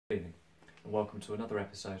Good evening and welcome to another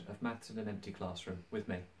episode of Maths in an Empty Classroom with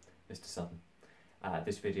me, Mr. Southern.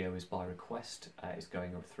 This video is by request. It's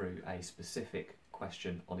going through a specific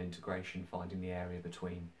question on integration, finding the area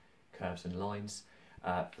between curves and lines.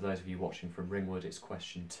 For those of you watching from Ringwood, it's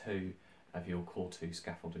question 2 of your Core 2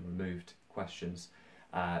 Scaffolding Removed questions.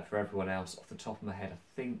 For everyone else, off the top of my head, I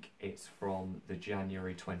think it's from the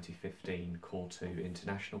January 2015 Core 2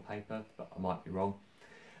 International Paper, but I might be wrong.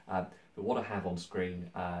 But what I have on screen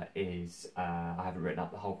is, I haven't written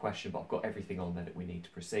up the whole question, but I've got everything on there that we need to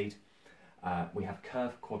proceed. We have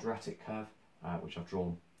curve, quadratic curve, which I've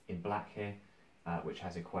drawn in black here, which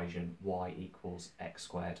has equation y equals x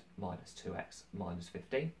squared minus 2x minus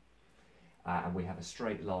 15. And we have a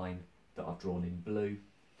straight line that I've drawn in blue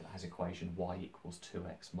that has equation y equals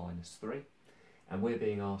 2x minus 3. And we're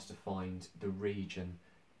being asked to find the region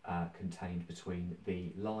contained between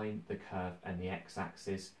the line, the curve and the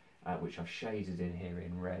x-axis, which I've shaded in here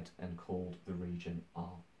in red and called the region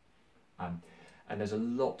R. And there's a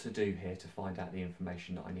lot to do here to find out the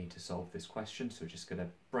information that I need to solve this question, so we're just going to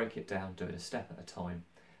break it down, do it a step at a time,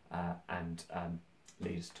 and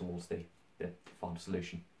lead us towards the final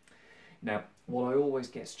solution. Now, what I always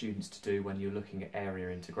get students to do when you're looking at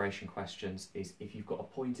area integration questions is, if you've got a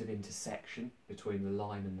point of intersection between the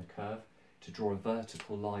line and the curve, to draw a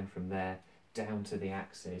vertical line from there down to the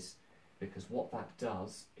axis, because what that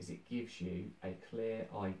does is it gives you a clear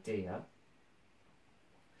idea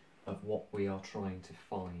of what we are trying to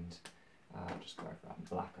find. I'll just go over that in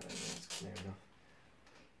black, I don't think that's clear enough.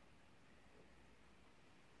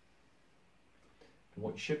 And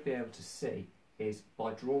what you should be able to see is,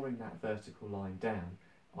 by drawing that vertical line down,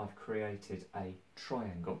 I've created a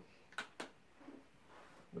triangle,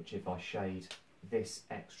 which if I shade this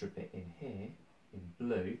extra bit in here, in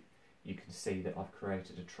blue, you can see that I've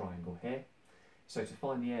created a triangle here. So to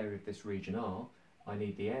find the area of this region R, I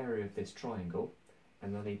need the area of this triangle,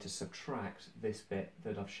 and I need to subtract this bit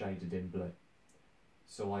that I've shaded in blue.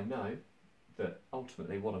 So I know that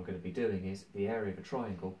ultimately what I'm going to be doing is the area of a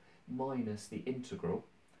triangle minus the integral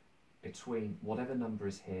between whatever number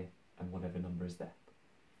is here and whatever number is there.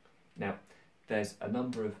 Now, there's a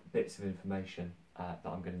number of bits of information that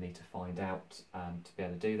I'm going to need to find out to be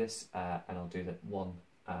able to do this, and I'll do that one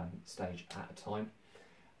stage at a time.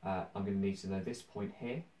 I'm going to need to know this point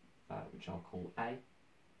here, which I'll call A.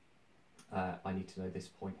 I need to know this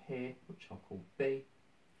point here, which I'll call B.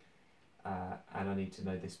 And I need to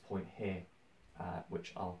know this point here,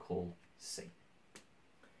 which I'll call C.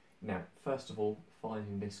 Now, first of all,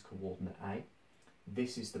 finding this coordinate A,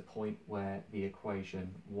 this is the point where the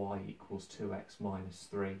equation y equals 2x minus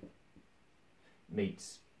 3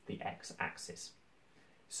 meets the x-axis.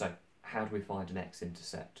 So, how do we find an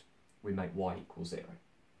x-intercept? We make y equals 0.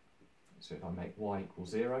 So if I make y equals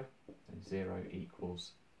 0, then 0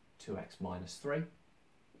 equals 2x minus 3,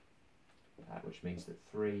 which means that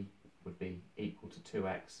 3 would be equal to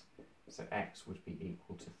 2x, so x would be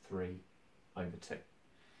equal to 3 over 2.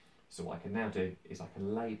 So what I can now do is I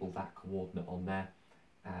can label that coordinate on there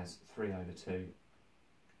as 3 over 2,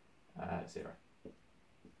 0,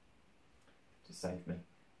 to save me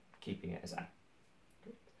keeping it as A.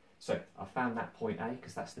 Good. So I found that point A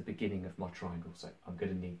because that's the beginning of my triangle, so I'm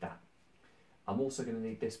going to need that. I'm also going to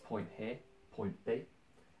need this point here, point B,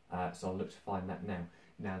 so I'll look to find that now.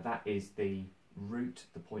 Now that is the root,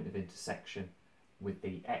 the point of intersection with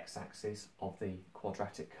the x-axis of the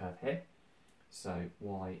quadratic curve here. So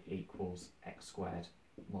y equals x squared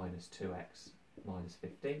minus 2x minus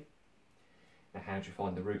 15. Now how do you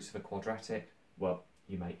find the roots of a quadratic? Well,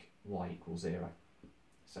 you make y equals 0.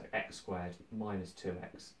 So x squared minus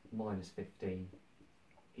 2x minus 15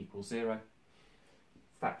 equals 0.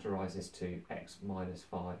 Factorises to x minus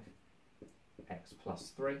 5, x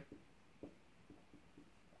plus 3,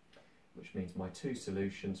 which means my two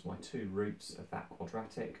solutions, my two roots of that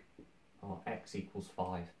quadratic, are x equals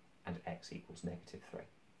 5 and x equals negative 3.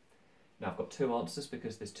 Now I've got two answers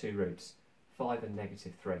because there's two roots, 5 and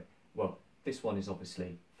negative 3. Well, this one is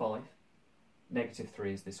obviously 5, negative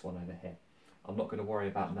 3 is this one over here. I'm not going to worry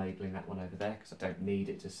about labelling that one over there because I don't need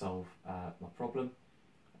it to solve my problem.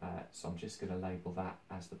 So I'm just going to label that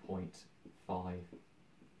as the point 5,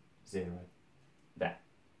 0, there.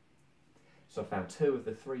 So I found two of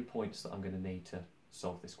the 3 points that I'm going to need to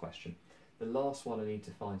solve this question. The last one I need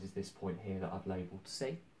to find is this point here that I've labelled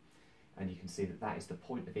C. And you can see that that is the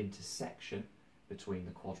point of intersection between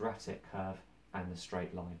the quadratic curve and the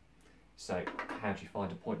straight line. So how do you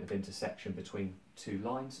find a point of intersection between two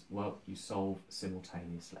lines? Well, you solve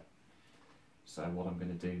simultaneously. So what I'm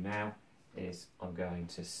going to do now is I'm going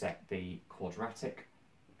to set the quadratic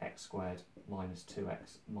x squared minus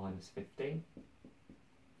 2x minus 15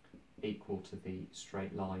 equal to the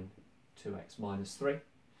straight line 2x minus 3.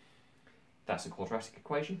 That's a quadratic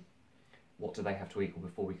equation. What do they have to equal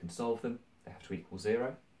before we can solve them? They have to equal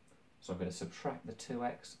 0. So I'm going to subtract the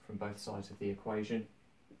 2x from both sides of the equation,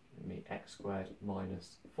 giving me x squared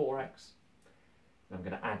minus 4x. And I'm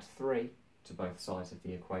going to add 3 to both sides of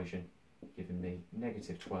the equation, giving me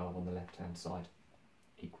negative 12 on the left-hand side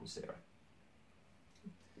equals 0.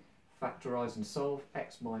 Factorise and solve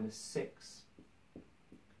x minus 6,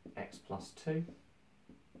 x plus 2,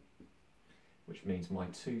 which means my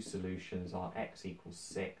two solutions are x equals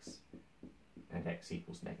 6 and x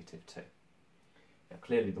equals negative 2. Now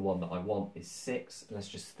clearly the one that I want is 6. Let's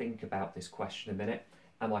just think about this question a minute.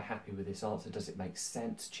 Am I happy with this answer? Does it make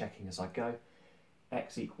sense? Checking as I go.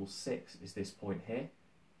 X equals 6 is this point here.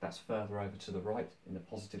 That's further over to the right in the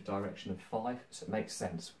positive direction of 5, so it makes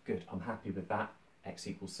sense. Good, I'm happy with that. X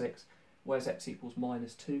equals 6. Where's x equals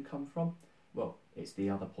minus 2 come from? Well, it's the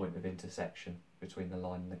other point of intersection between the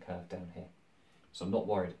line and the curve down here. So I'm not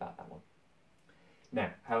worried about that one.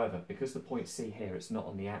 Now, however, because the point C here, it's not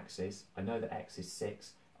on the axis, I know that x is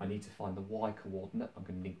 6, I need to find the y coordinate. I'm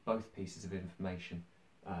going to need both pieces of information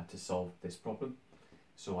to solve this problem.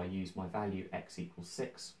 So I use my value x equals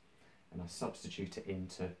 6, and I substitute it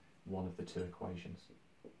into one of the two equations.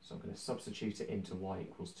 So I'm going to substitute it into y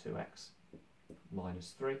equals 2x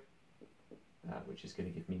minus 3, which is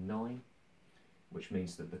going to give me 9, which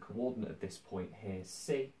means that the coordinate of this point here,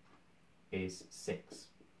 C, is 6.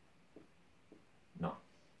 9.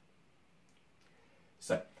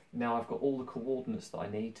 So now I've got all the coordinates that I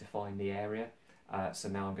need to find the area. So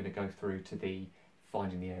now I'm going to go through to the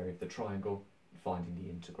finding the area of the triangle, finding the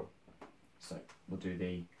integral. So we'll do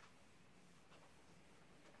the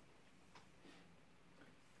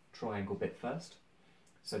triangle bit first.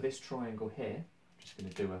 So this triangle here, I'm just going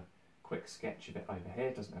to do a quick sketch of it over here,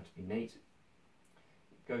 it doesn't have to be neat.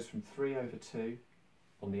 It goes from 3 over 2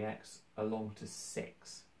 on the x along to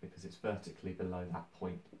 6, because it's vertically below that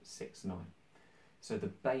point, 6, 9. So the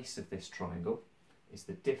base of this triangle is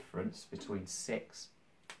the difference between 6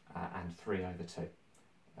 and 3 over 2,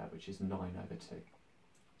 which is 9 over 2. So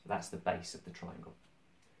that's the base of the triangle.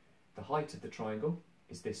 The height of the triangle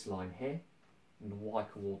is this line here, and the y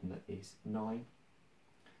coordinate is 9.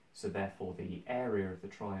 So therefore the area of the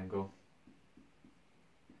triangle,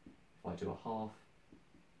 if I do a half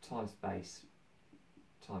times base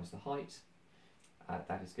times the height,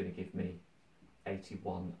 that is going to give me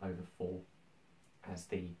 81 over 4 as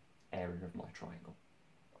the area of my triangle.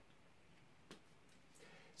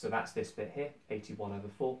 So that's this bit here, 81 over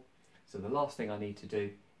 4. So the last thing I need to do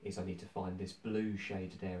is I need to find this blue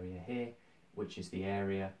shaded area here, which is the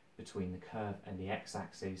area between the curve and the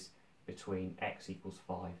x-axis between x equals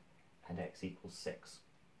 5 and x equals 6.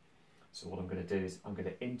 So what I'm going to do is I'm going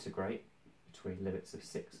to integrate between limits of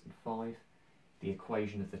 6 and 5 the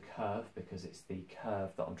equation of the curve, because it's the curve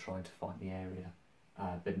that I'm trying to find the area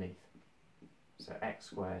beneath. So x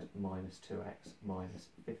squared minus 2x minus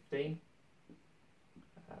 15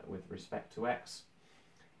 with respect to x.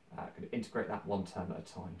 I'm going to integrate that one term at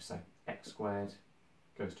a time. So x squared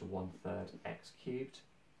goes to 1/3 x cubed.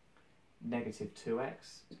 Negative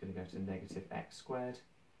 2x is going to go to negative x squared.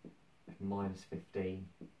 And minus 15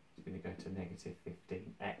 is going to go to negative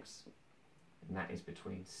 15x. And that is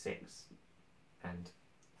between 6 and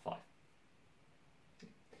 5.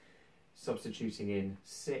 Substituting in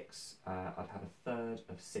 6, I'd have 1/3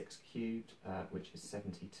 of 6 cubed, which is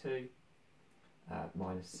 72,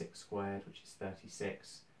 minus 6 squared, which is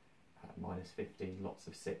 36, minus 15, lots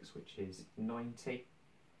of 6, which is 90.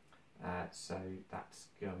 So that's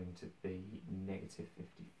going to be negative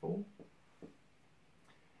 54.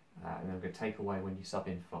 And then I'm going to take away when you sub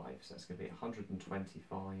in 5, so that's going to be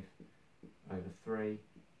 125 over 3,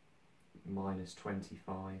 minus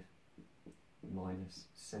 25, minus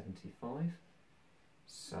 75,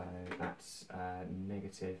 so that's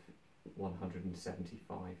negative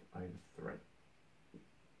 175 over 3,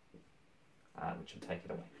 which I'm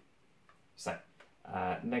taking away. So,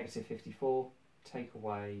 negative 54, take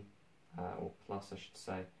away, or plus I should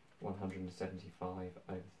say, 175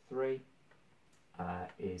 over 3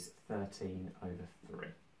 is 13 over 3.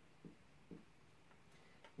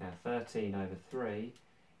 Now 13 over 3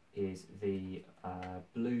 is the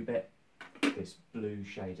blue bit, this blue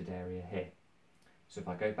shaded area here. So if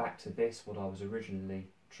I go back to this, what I was originally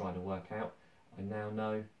trying to work out, I now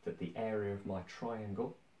know that the area of my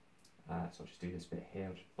triangle, so I'll just do this bit here,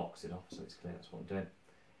 I'll just box it off so it's clear that's what I'm doing.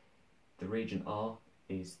 The region R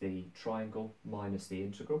is the triangle minus the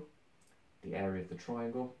integral. The area of the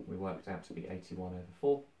triangle we worked out to be 81 over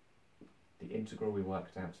 4. The integral we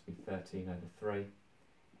worked out to be 13 over 3.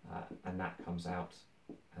 And that comes out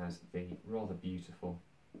as the rather beautiful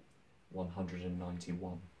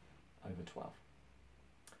 191 over 12.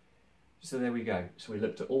 So there we go. So we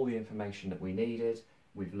looked at all the information that we needed.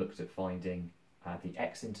 We've looked at finding the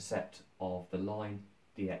x-intercept of the line,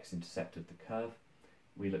 the x-intercept of the curve.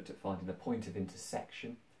 We looked at finding the point of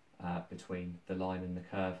intersection between the line and the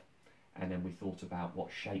curve, and then we thought about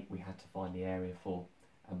what shape we had to find the area for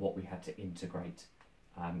and what we had to integrate,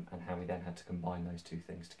 and how we then had to combine those two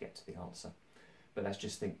things to get to the answer. But let's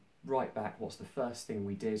just think right back. What's the first thing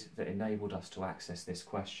we did that enabled us to access this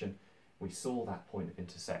question? We saw that point of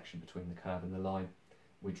intersection between the curve and the line.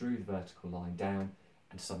 We drew the vertical line down,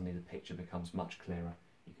 and suddenly the picture becomes much clearer.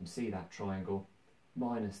 You can see that triangle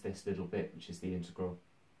minus this little bit, which is the integral.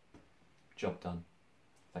 Job done.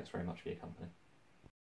 Thanks very much for your company.